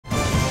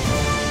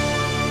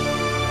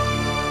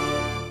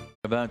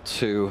about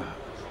to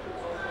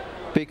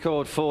be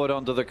called forward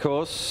onto the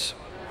course.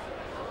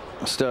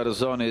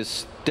 Starters on his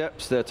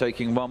steps. They're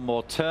taking one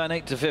more turn.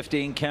 8 to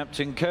 15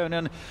 Captain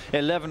Conan,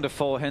 11 to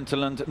 4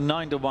 Hinterland,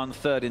 9 to 1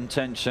 third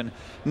intention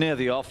near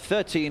the off.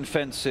 13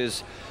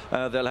 fences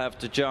they'll have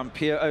to jump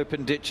here.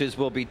 Open ditches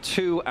will be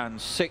 2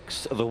 and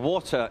 6. The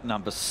water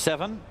number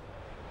 7.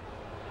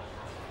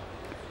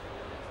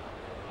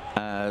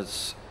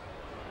 As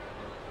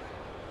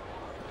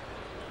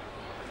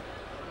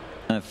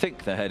I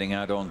think they're heading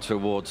out on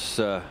towards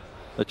the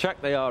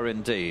track. They are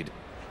indeed.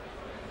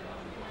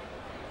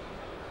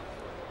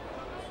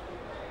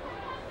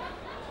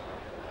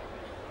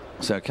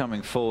 So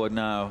coming forward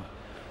now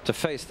to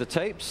face the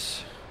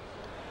tapes.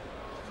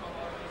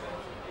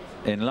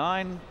 In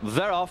line,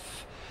 they're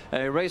off.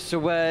 A race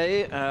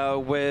away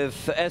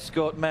with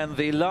escort men,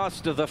 the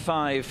last of the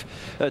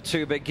 5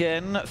 to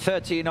begin.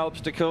 13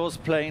 obstacles,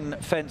 plain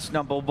fence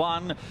number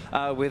 1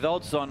 with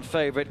odds-on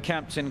favourite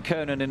Captain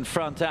Conan in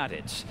front at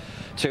it.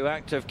 To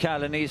Active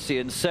Calanisi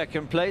in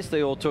second place.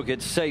 They all took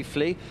it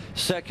safely.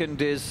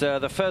 Second is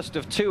the first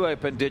of 2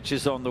 open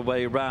ditches on the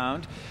way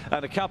round,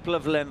 and a couple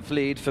of length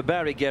lead for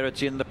Barry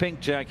Geraghty in the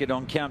pink jacket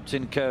on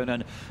Captain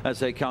Conan as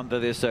they come to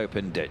this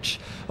open ditch.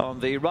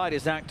 On the right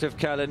is Active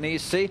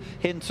Calanisi,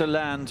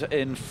 Hinterland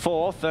in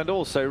 4th, and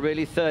also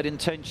really third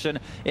intention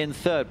in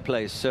 3rd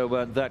place.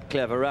 So that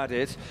clever at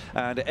it.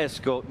 And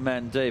escort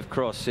men Dave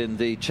Cross in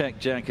the check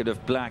jacket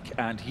of black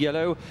and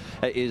yellow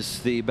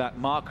is the back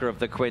marker of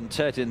the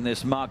quintet in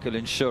this Markel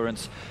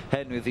Insurance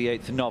Henry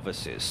VIII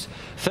Novices.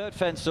 Third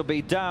fence will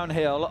be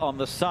downhill on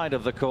the side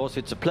of the course.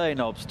 It's a plain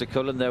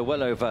obstacle, and they're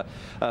well over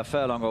a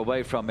furlong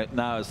away from it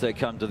now as they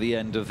come to the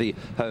end of the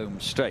home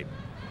straight.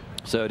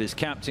 So it is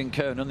Captain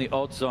Conan, the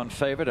odds-on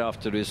favourite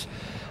after his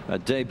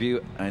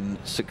debut and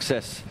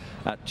success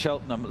at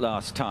Cheltenham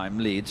last time,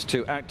 leads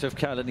to Active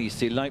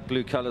Calanisi, light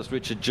blue colours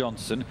Richard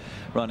Johnson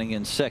running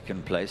in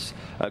second place.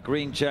 A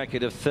green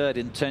jacket of third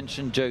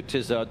intention, Joe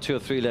Tizard 2 or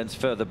 3 lengths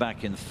further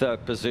back in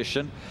third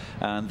position.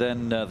 And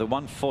then the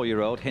 1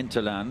 4-year-old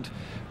Hinterland,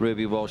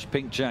 Ruby Walsh,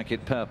 pink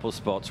jacket, purple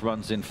spots,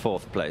 runs in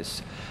 4th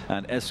place.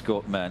 And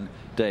escort man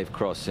Dave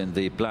Cross in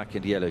the black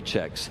and yellow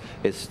checks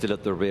is still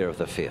at the rear of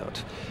the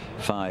field.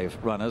 5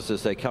 runners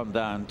as they come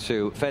down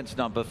to fence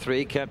number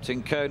 3.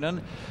 Captain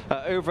Conan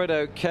over it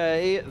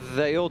okay.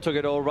 They all took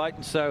it all right,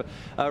 and so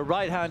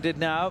right-handed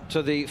now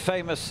to the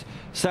famous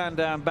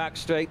Sandown back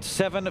straight.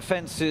 7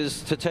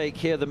 fences to take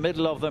here. The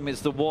middle of them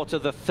is the water.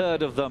 The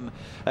third of them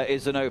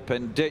is an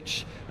open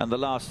ditch, and the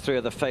last 3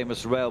 are the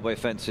famous railway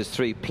fences,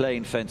 3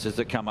 plain fences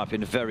that come up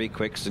in very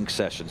quick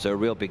succession. So a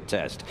real big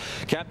test.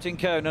 Captain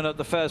Conan at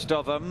the first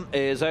of them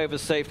is over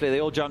safely. They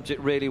all jumped it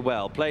really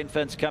well. Plain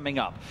fence coming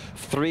up.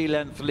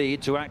 3-length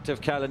lead to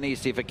Active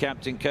Calanisi for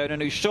Captain Conan,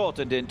 who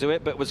shortened into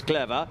it but was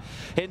clever.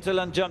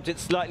 Hinterland jumped it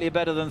slightly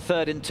better than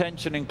third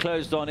intention and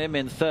closed on him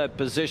in 3rd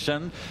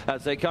position.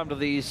 As they come to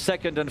the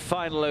second and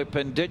final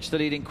open ditch, the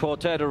leading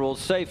quartet are all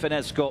safe, and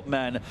escort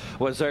men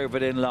was over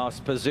it in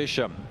last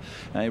position.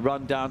 They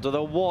run down to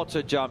the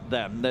water jump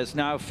then. There's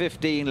now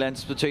 15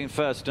 lengths between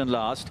first and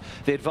last.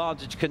 The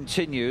advantage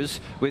continues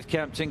with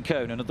Captain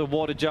Conan at the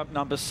water jump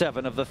number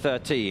 7 of the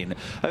 13.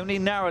 Only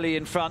narrowly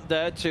in front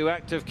there to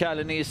Active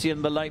Calanisi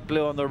in the light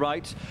blue on the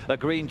right, a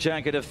green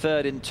jacket of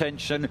third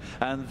intention,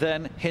 and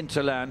then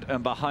Hinterland,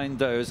 and behind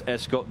those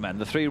escort men.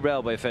 The 3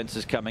 railway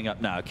fences coming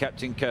up now.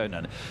 Captain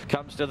Conan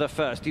comes to the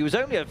first. He was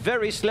only a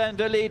very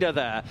slender leader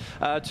there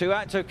to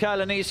Active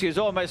Calanisi, who's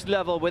almost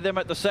level with him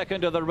at the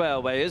second of the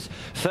railways.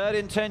 Third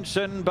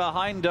intention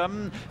behind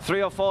them,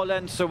 3 or 4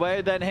 lengths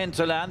away, then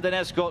Hinterland, then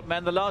escort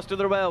men. The last of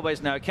the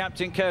railways now.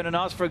 Captain Conan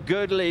asked for a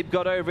good leap,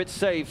 got over it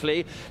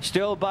safely,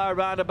 still by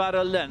around about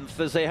a length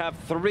as they have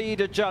 3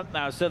 to jump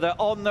now, so they're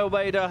on their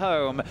way to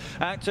home.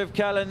 Active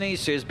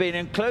Calanisi has been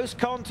in close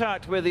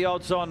contact with the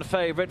odds-on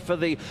favourite for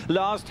the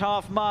last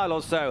half mile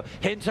or so.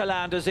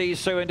 Hinterland has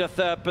eased through into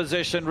 3rd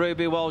position.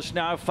 Ruby Walsh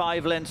now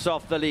 5 lengths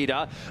off the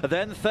leader.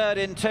 Then third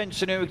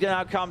intention, who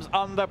now comes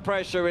under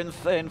pressure in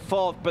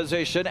 4th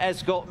position.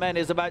 Escort men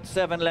is about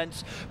 7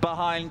 lengths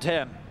behind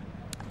him.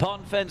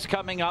 Pond fence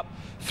coming up.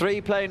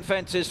 3 plain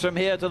fences from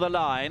here to the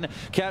line.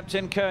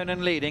 Captain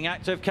Conan leading.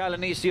 Active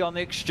Calanisi on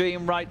the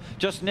extreme right,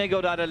 just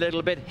niggled out a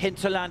little bit.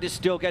 Hinterland is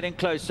still getting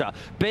closer.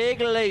 Big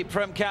leap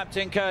from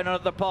Captain Conan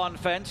at the pond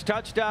fence.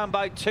 Touchdown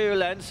by 2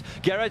 lengths.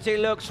 Geraghty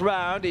looks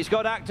round. He's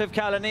got Active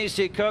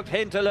Calanisi cooked.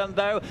 Hinterland,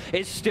 though,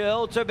 is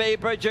still to be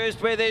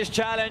produced with his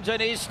challenge,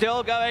 and he's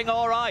still going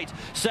all right.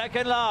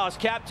 Second last,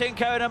 Captain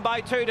Conan by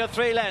 2 to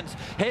 3 lengths.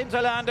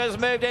 Hinterland has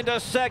moved into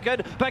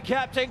second, but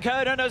Captain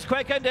Conan has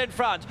quickened in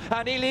front,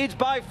 and he leads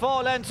by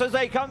 4 lengths as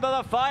they come to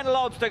the final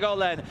obstacle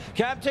then.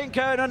 Captain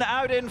Conan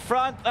out in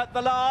front at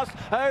the last,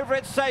 over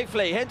it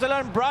safely.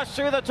 Hinterland brushed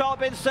through the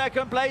top in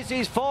second place.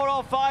 He's 4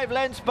 or 5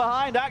 lengths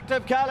behind.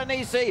 Active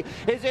Calanisi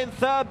is in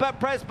third, but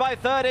pressed by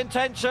third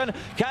intention.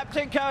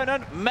 Captain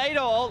Conan made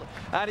all,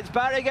 and it's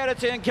Barry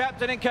Geraghty and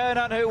Captain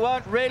Conan who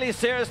weren't really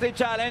seriously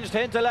challenged.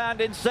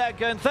 Hinterland in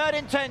second. Third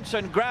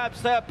intention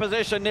grabs third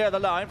position near the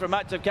line from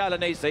Active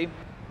Calanisi.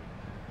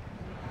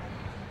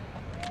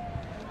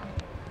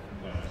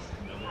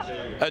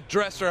 A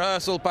dress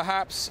rehearsal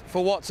perhaps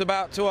for what's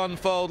about to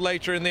unfold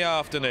later in the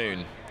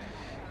afternoon.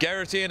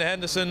 Geraghty and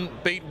Henderson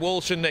beat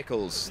Walsh and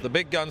Nichols. The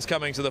big guns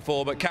coming to the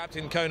fore, but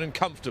Captain Conan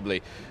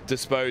comfortably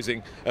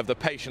disposing of the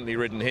patiently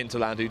ridden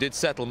Hinterland, who did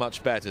settle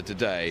much better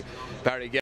today. Barry